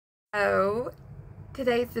So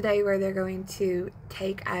today's the day where they're going to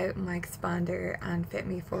take out my expander and fit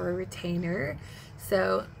me for a retainer.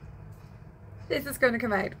 So this is going to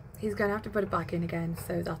come out. He's going to have to put it back in again,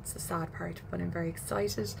 so that's the sad part, but I'm very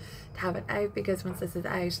excited to have it out, because once this is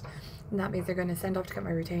out, that means they're going to send off to get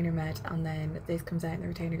my retainer met, and then this comes out and the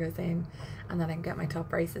retainer goes in, and then I can get my top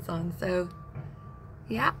braces on. So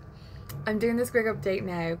yeah, I'm doing this quick update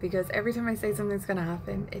now because every time I say something's going to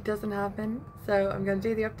happen, it doesn't happen. So I'm going to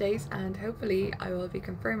do the update and hopefully I will be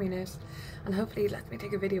confirming it, and hopefully it lets me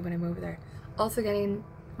take a video when I'm over there. Also getting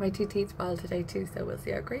my two teeth filed today too, so we'll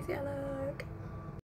see how crazy I look.